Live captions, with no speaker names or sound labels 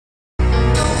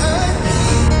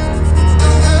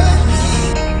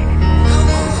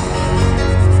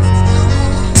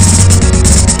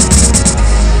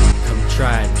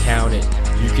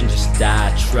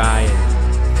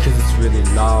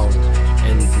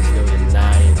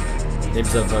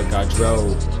Names of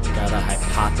Avogadro. Got a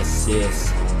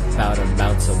hypothesis about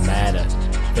amounts of matter.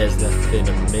 There's nothing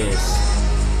amiss.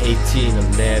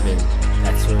 1811,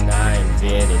 that's when I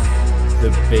invented the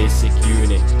basic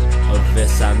unit of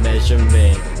SI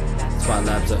measurement. That's why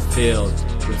labs are filled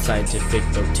with scientific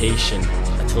notation.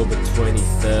 October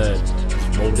 23rd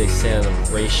is World Day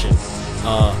celebration.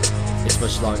 It's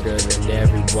much longer than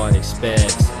everyone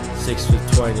expects. 6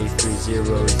 with 23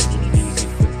 zeros is easy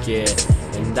to forget.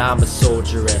 And I'm a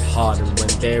soldier at heart, and when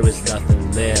there is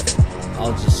nothing left,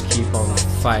 I'll just keep on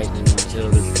fighting until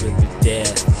there's really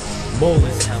death. Mole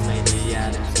is how many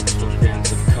atoms in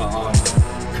kilograms of carbon.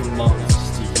 Come on, it's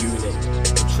just a unit.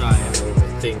 Don't try and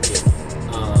overthink it.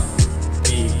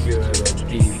 Be good or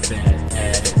be bad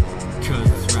at it. Cause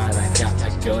it's right, I got my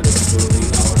gun, it's fully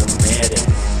automatic.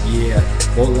 Yeah,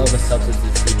 mole of a substance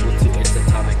is equal to its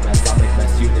atomic mass. Atomic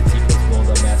mass unit equals mole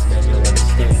of mass, man, you'll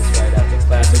understand this right after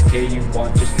class. Okay, you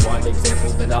want just one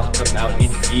example, then I'll come out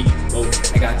in heat. Oh,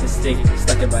 I got this thing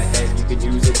stuck in my head, you can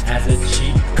use it as a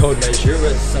cheat code. Measure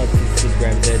a substance in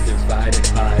grams and divide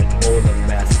it by molar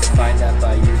mass. Find that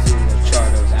by using the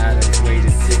chart of atoms weighted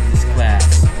in this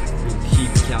class. You'll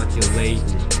keep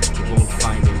calculating, you won't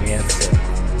find an answer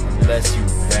unless you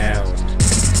round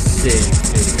sig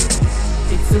figure.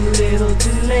 It's a little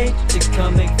too late to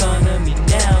come make fun of me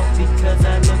now, because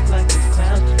I look like a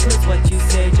clown. Cause what you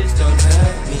say just don't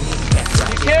hurt me. That's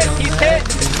right, it don't hurt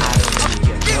me. I don't need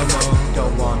you no more,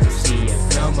 don't wanna see you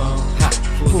no more. Ha,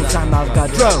 full-time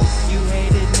Avogadro. You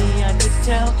hated me, I could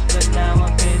tell, but now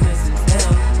I'm famous as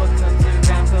hell. What comes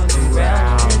around goes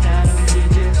around, and I don't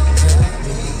need you.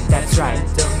 That's right,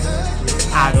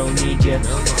 I don't need you.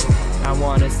 I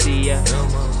wanna see you.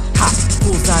 Ha!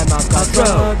 Full-time Avogadro.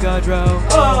 Avogadro.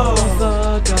 Oh!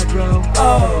 Avogadro.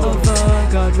 Oh!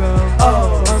 Avogadro.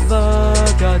 Oh!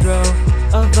 Avogadro.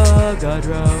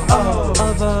 Avogadro. Oh!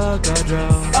 Avogadro.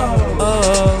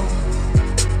 Oh!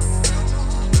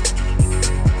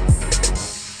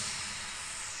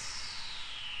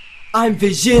 I'm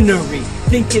visionary,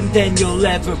 thinking than you'll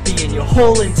ever be in your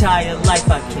whole entire life.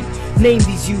 I can name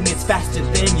these units faster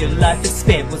than your life is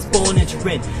spent. Was born in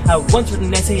Turin. I once wrote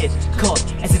an essay called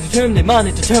As a determined amount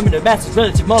and determinate mass of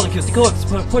relative molecules to co-ops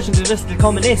proportion to the rest of the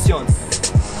combinations.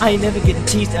 I ain't never getting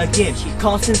teased again.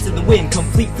 Constants in the wind,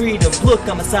 complete freedom. Look,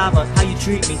 I'm a savant, how you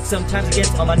treat me. Sometimes it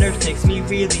gets on my nerves, makes me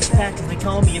really sad. Cause they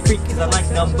call me a freak, cause I like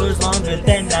numbers longer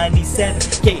than 97.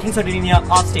 King started me up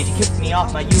off stage, he kicked me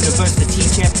off my university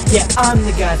champ. Yeah, I'm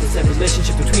the guy that said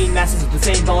relationship between masses of the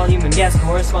same volume and gas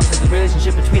corresponds to the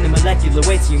relationship between the molecular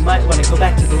weights. So you might wanna go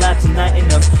back to the lab tonight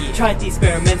and try the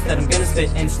experiments that I'm gonna spit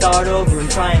and start over and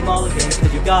try them all again.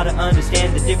 Cause you gotta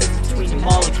understand the difference between a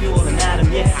molecule and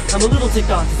atom. Yeah, I'm a little ticked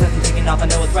off cause I've been taking off. I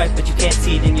know it's right, but you can't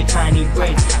see it in your tiny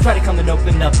brain. Try to come and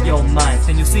open up your minds,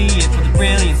 then you'll see it for the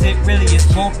brilliance it really is.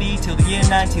 Won't be till the year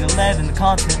 1911. The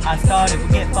continent I started will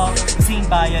get followed, seen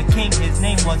by a king. His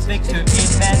name was Victor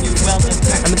Emmanuel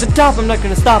III. I'm at the top, I'm not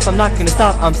gonna stop, I'm not gonna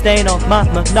stop. I'm staying on my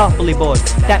monopoly board.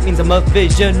 That means I'm a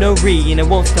visionary, and it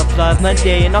won't stop till I have my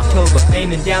day in October.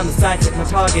 Aiming down the sights at my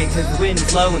target, cause the wind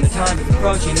is low and the time is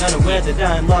approaching. Unaware that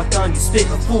I'm locked on, you spit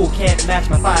a fool, can't match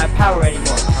my firepower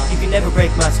anymore. You can never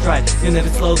break my stride, you'll never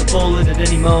slow the bullet at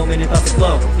any moment. If I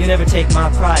flow, you never take my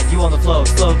pride. You on the flow,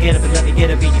 slow, get up and let me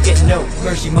get a beat. You get no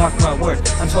mercy, mark my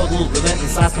words. I'm total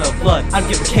relentless, I smell blood, I don't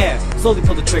give a care. Slowly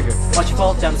pull the trigger, watch you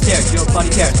fall down the stairs. Your body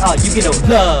tears, you get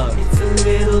no love. It's a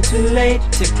little too late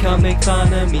to come make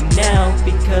fun of me now,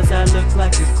 because I look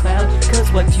like a clown.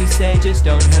 Cause what you say just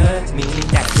don't hurt me.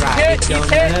 That's right, it don't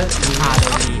hurt me. I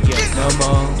don't need you no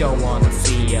more, don't wanna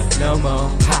see you no more.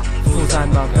 Ha,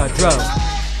 full-time Avogadro.